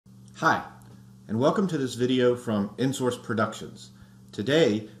Hi, and welcome to this video from InSource Productions.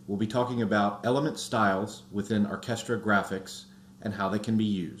 Today we'll be talking about element styles within ArchestrA graphics and how they can be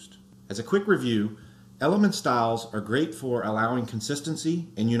used. As a quick review, element styles are great for allowing consistency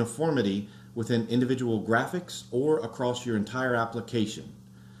and uniformity within individual graphics or across your entire application.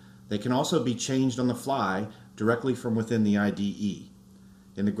 They can also be changed on the fly directly from within the IDE.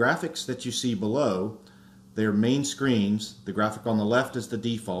 In the graphics that you see below, their main screens, the graphic on the left is the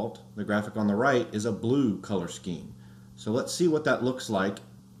default, the graphic on the right is a blue color scheme. So let's see what that looks like.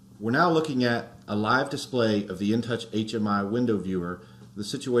 We're now looking at a live display of the InTouch HMI window viewer, the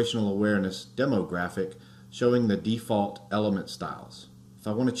situational awareness demo graphic showing the default element styles. If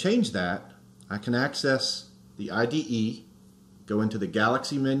I want to change that, I can access the IDE, go into the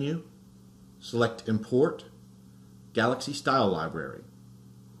Galaxy menu, select Import, Galaxy Style Library.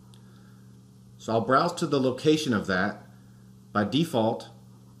 So I'll browse to the location of that. By default,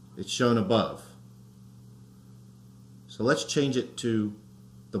 it's shown above. So let's change it to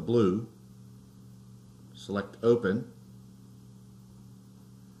the blue. Select Open.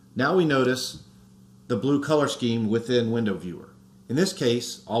 Now we notice the blue color scheme within Window Viewer. In this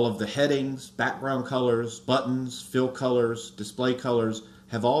case, all of the headings, background colors, buttons, fill colors, display colors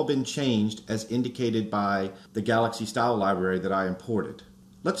have all been changed as indicated by the Galaxy Style Library that I imported.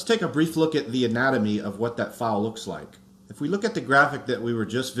 Let's take a brief look at the anatomy of what that file looks like. If we look at the graphic that we were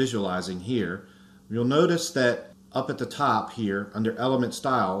just visualizing here, you'll notice that up at the top here, under Element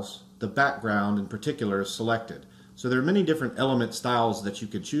Styles, the background in particular is selected. So there are many different element styles that you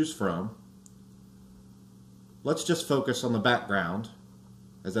could choose from. Let's just focus on the background,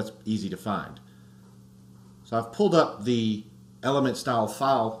 as that's easy to find. So I've pulled up the element style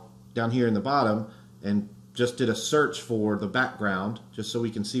file down here in the bottom and just did a search for the background just so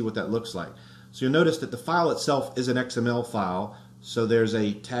we can see what that looks like. So you'll notice that the file itself is an XML file, so there's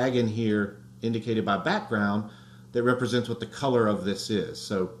a tag in here indicated by background that represents what the color of this is.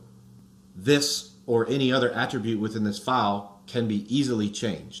 So this or any other attribute within this file can be easily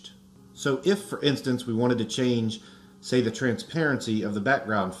changed. So if, for instance, we wanted to change, say, the transparency of the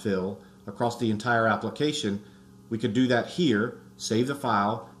background fill across the entire application, we could do that here, save the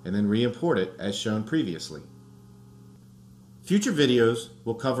file, and then re-import it as shown previously. Future videos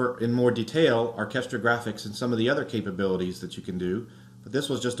will cover in more detail ArchestrA graphics and some of the other capabilities that you can do, but this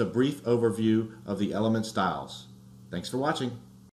was just a brief overview of the element styles. Thanks for watching.